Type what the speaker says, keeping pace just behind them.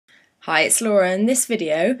Hi, it's Laura. In this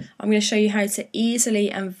video I'm going to show you how to easily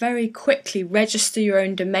and very quickly register your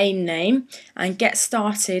own domain name and get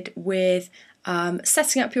started with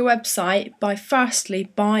setting up your website by firstly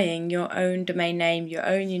buying your own domain name, your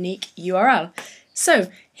own unique URL. So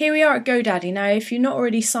here we are at GoDaddy. Now if you're not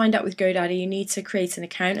already signed up with GoDaddy, you need to create an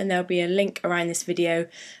account, and there'll be a link around this video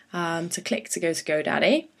to click to go to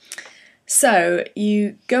GoDaddy. So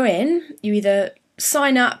you go in, you either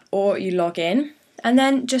sign up or you log in, and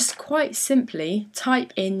then just quite simply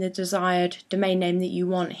type in the desired domain name that you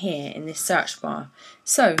want here in this search bar.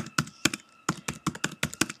 So,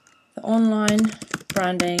 the Online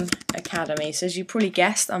Branding Academy. So as you probably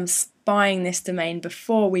guessed, I'm buying this domain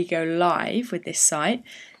before we go live with this site.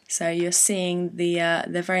 So you're seeing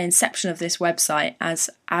the very inception of this website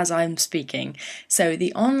as I'm speaking. So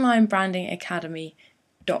the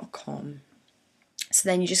onlinebrandingacademy.com. So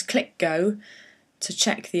then you just click go to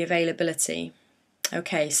check the availability.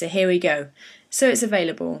 Okay, so here we go. So it's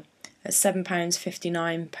available at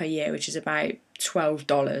 £7.59 per year, which is about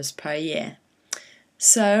 $12 per year.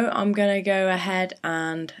 So I'm going to go ahead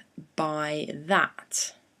and buy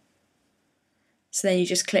that. So then you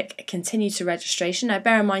just click continue to registration. Now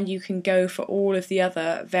bear in mind you can go for all of the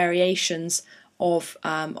other variations of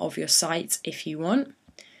your site if you want.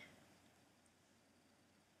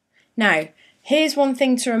 Now here's one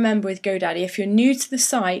thing to remember with GoDaddy. If you're new to the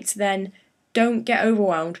site, then don't get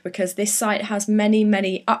overwhelmed, because this site has many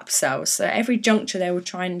upsells. So every juncture they will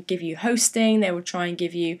try and give you hosting, they will try and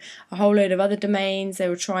give you a whole load of other domains, they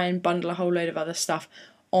will try and bundle a whole load of other stuff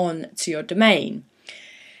on to your domain.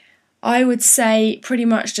 I would say pretty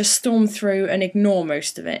much just storm through and ignore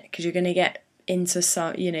most of it, because you're going to get into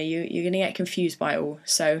some, you're going to get confused by it all.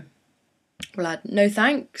 So we'll add no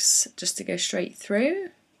thanks just to go straight through.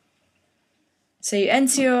 So you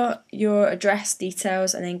enter your address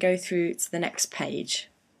details and then go through to the next page.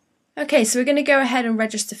 Okay, so we're going to go ahead and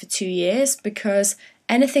register for 2 years, because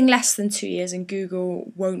anything less than 2 years and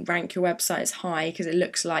Google won't rank your website as high, because it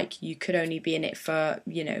looks like you could only be in it for,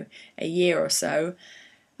 a year or so.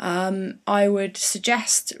 I would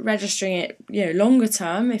suggest registering it, longer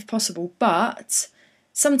term if possible, but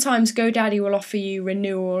sometimes GoDaddy will offer you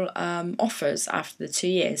renewal offers after the 2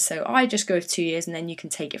 years. So I just go with 2 years and then you can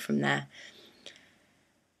take it from there.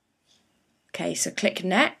 Okay, so click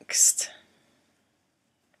next.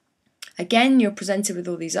 Again, you're presented with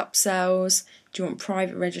all these upsells. Do you want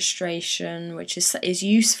private registration, which is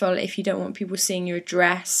useful if you don't want people seeing your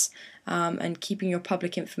address and keeping your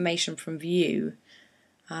public information from view.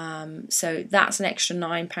 So that's an extra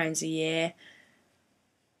 £9 a year.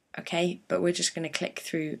 Okay, but we're just going to click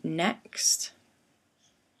through next.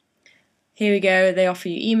 Here we go, they offer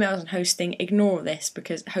you emails and hosting. Ignore this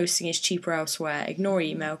because hosting is cheaper elsewhere. Ignore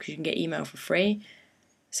email because you can get email for free.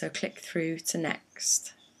 So click through to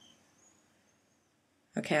next.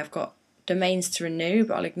 Okay, I've got domains to renew,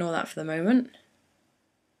 but I'll ignore that for the moment.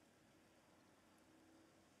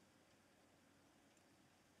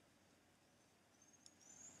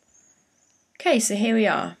 Okay, so here we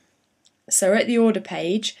are. So we're at the order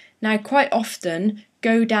page. Now quite often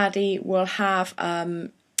GoDaddy will have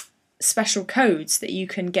special codes that you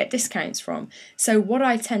can get discounts from. So what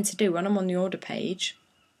I tend to do when I'm on the order page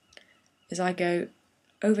is I go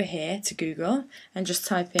over here to Google and just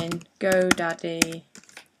type in GoDaddy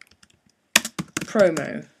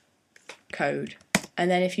promo code, and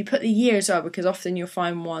then if you put the year as well, because often you'll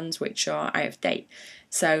find ones which are out of date.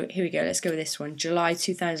 So here we go, let's go with this one, July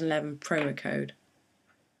 2011 promo code,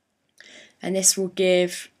 and this will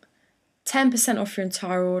give 10% off your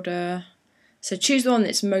entire order. So choose the one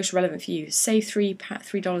that's most relevant for you. Save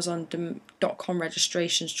 $3 on .com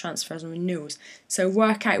registrations, transfers and renewals. So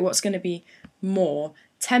work out what's going to be more.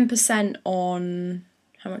 10% on,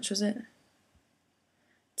 how much was it?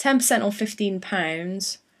 10% on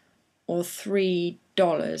 £15 or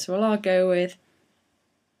 $3. Well, I'll go with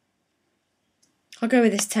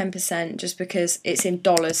this 10% just because it's in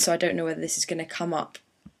dollars, so I don't know whether this is going to come up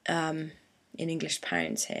in English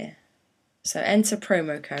pounds here. So enter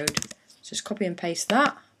promo code. Just copy and paste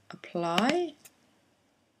that, apply.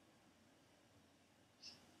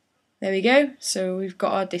 There we go, so we've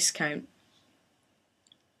got our discount.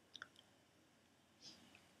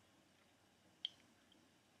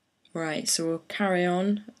 Right, so we'll carry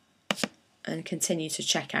on and continue to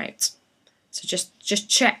check out. So just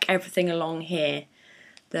check everything along here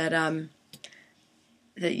that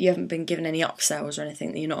that you haven't been given any upsells or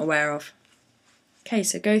anything that you're not aware of. Okay,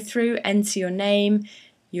 so go through, enter your name,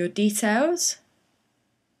 your details.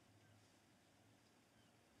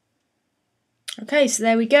 Okay, so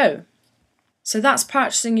there we go. So that's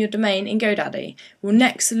purchasing your domain in GoDaddy. We'll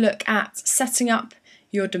next look at setting up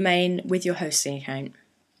your domain with your hosting account.